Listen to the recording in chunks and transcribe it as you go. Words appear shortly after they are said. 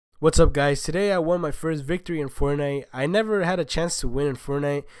What's up, guys? Today I won my first victory in Fortnite. I never had a chance to win in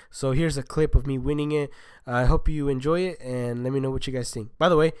Fortnite, so here's a clip of me winning it. I hope you enjoy it and let me know what you guys think. By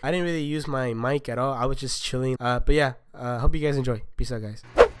the way, I didn't really use my mic at all. I was just chilling. But yeah, hope you guys enjoy. Peace out, guys.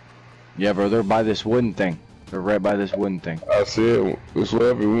 Yeah, bro, they're by this wooden thing. They're right by this wooden thing. I said, what's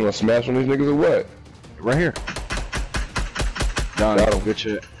up? We gonna smash on these niggas or what? Right here. Done. Got 'em. Good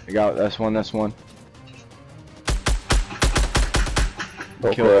shit. I got that's one.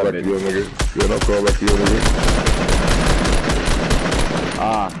 Don't Kill call that back to your nigga. Yeah, don't call back to your nigga.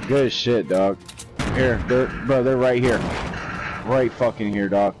 Ah, good shit, dog. Here, they're right here. Right fucking here,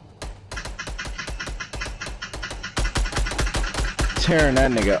 dog. Tearing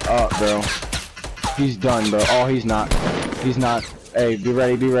that nigga up, bro. He's done, bro. Oh, he's not. He's not. Hey, be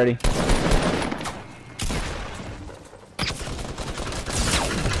ready, be ready.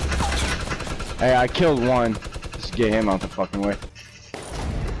 Hey, I killed one. Let's get him out the fucking way.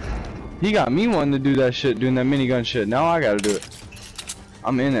 He got me wanting to do that shit, doing that minigun shit. Now I gotta do it.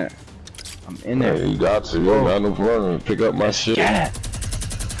 I'm in there. I'm in there. Hey, you got to. You got no problem. Pick up my shit. Get it.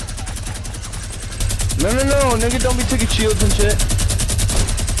 No, nigga, don't be taking shields and shit.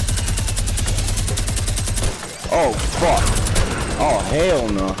 Oh, fuck. Oh, hell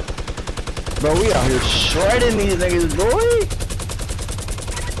no. Bro, we out here shredding these niggas, boy.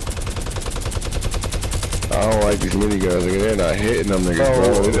 I don't like these miniguns, nigga. They're not hitting them niggas,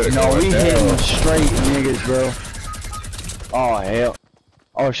 bro. No, we hitting straight niggas, bro. Oh, hell.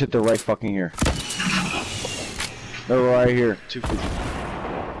 Oh, shit, they're right fucking here. They're right here.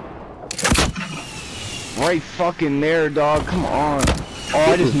 250. Right fucking there, dog. Come on.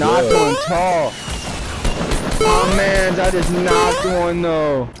 Oh, I just knocked one tall. Oh, man, I just knocked one,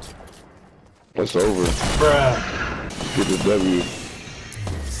 though. It's over. Bruh. Get the W.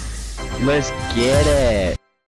 Let's get it.